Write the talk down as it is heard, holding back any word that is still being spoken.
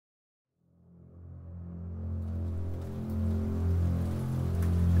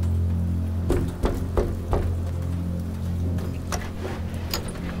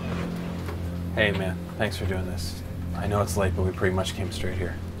Hey man, thanks for doing this. I know it's late, but we pretty much came straight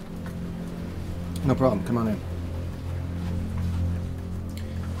here. No problem, come on in.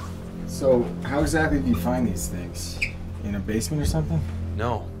 So, how exactly do you find these things? In a basement or something?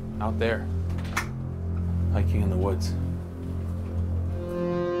 No, out there. Hiking in the woods.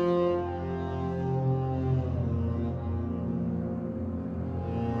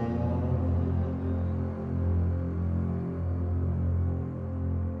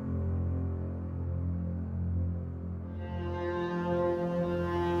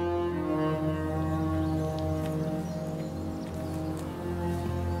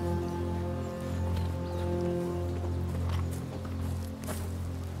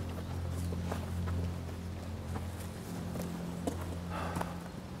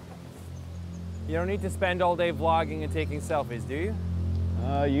 You don't need to spend all day vlogging and taking selfies, do you?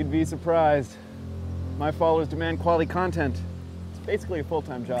 You'd be surprised. My followers demand quality content. It's basically a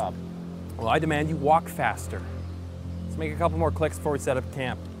full-time job. Well, I demand you walk faster. Let's make a couple more clicks before we set up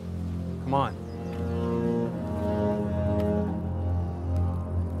camp. Come on.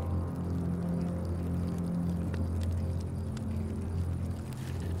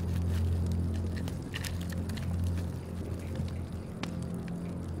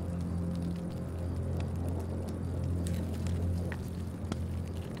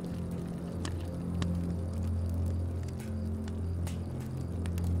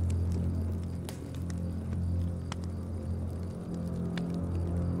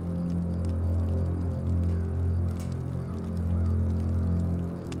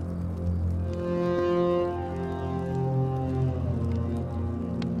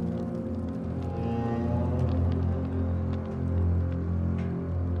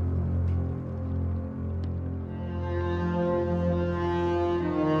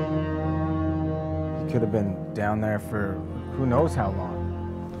 Could have been down there for who knows how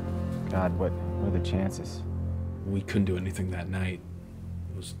long. God, what are the chances? We couldn't do anything that night.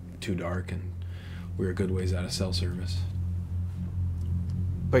 It was too dark and we were a good ways out of cell service.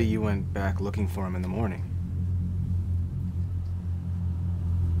 But you went back looking for him in the morning.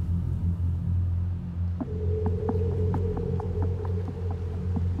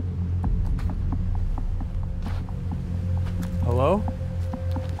 Hello?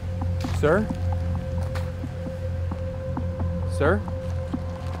 Sir? Sir?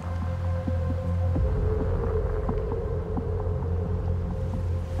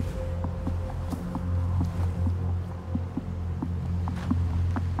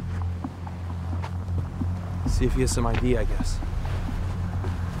 See if he has some ID, I guess.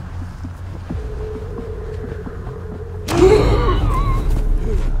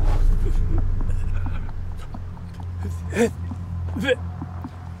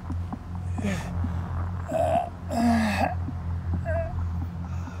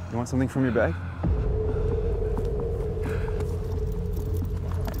 You want something from your bag?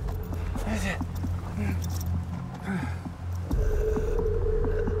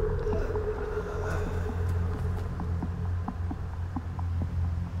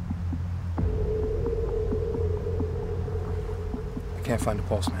 I can't find a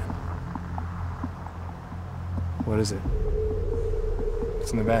pulse, man. What is it?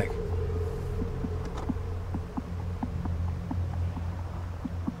 What's in the bag?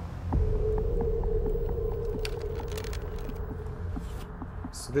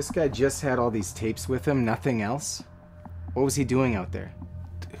 So this guy just had all these tapes with him, nothing else? What was he doing out there?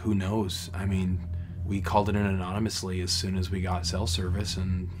 Who knows? I mean, we called it in anonymously as soon as we got cell service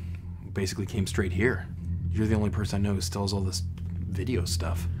and basically came straight here. You're the only person I know who still has all this video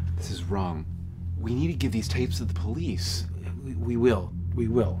stuff. This is wrong. We need to give these tapes to the police. We will. We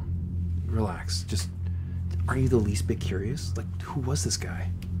will. Relax. Just, are you the least bit curious? Like, who was this guy?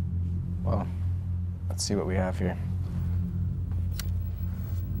 Well, let's see what we have here.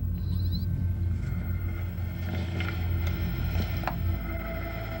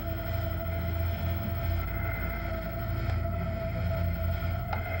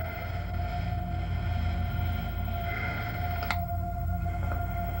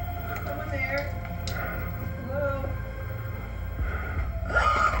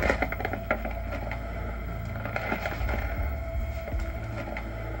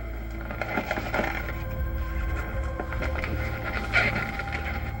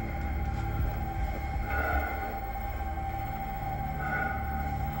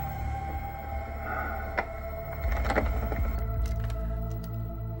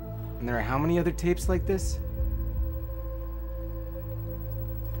 And there are how many other tapes like this?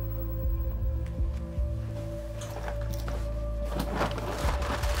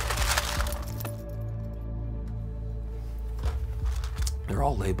 They're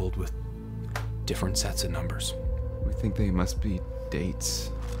all labeled with different sets of numbers. We think they must be dates.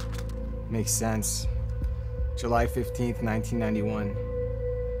 Makes sense. July 15th, 1991.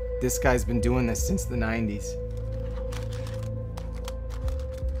 This guy's been doing this since the 90s.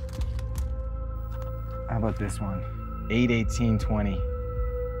 How about this one? 8/18/20.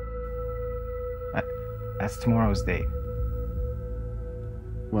 That's tomorrow's date.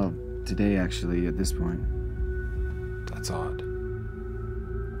 Well, today actually, at this point. That's odd.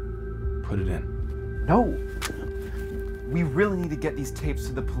 Put it in. No! We really need to get these tapes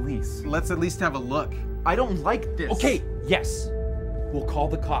to the police. Let's at least have a look. I don't like this. Okay, yes. We'll call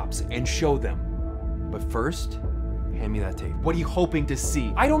the cops and show them. But first, hand me that tape. What are you hoping to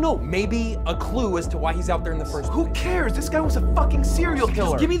see? I don't know, maybe a clue as to why he's out there in the first Who place. cares? This guy was a fucking serial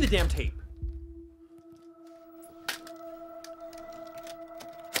killer. Just give me the damn tape.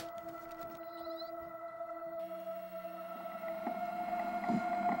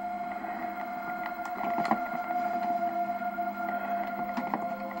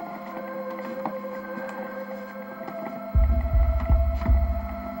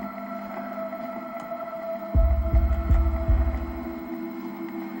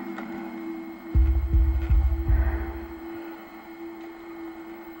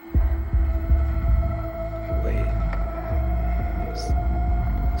 Wait.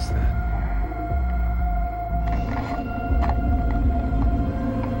 What's that?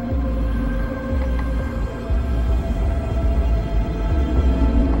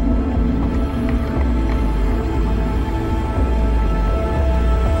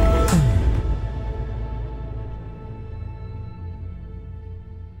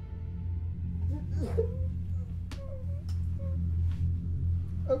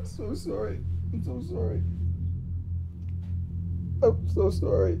 I'm so sorry. I'm so sorry. I'm so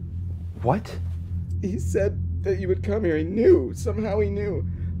sorry. What? He said that you would come here. He knew. Somehow he knew.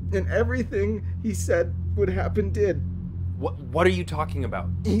 And everything he said would happen did. What are you talking about?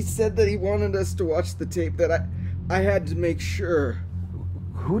 He said that he wanted us to watch the tape, that I had to make sure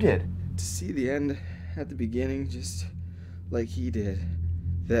Who did? to see the end at the beginning, just like he did.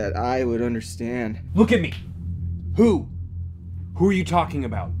 That I would understand. Look at me. Who? Who are you talking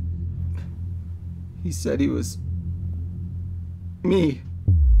about? He said he was me.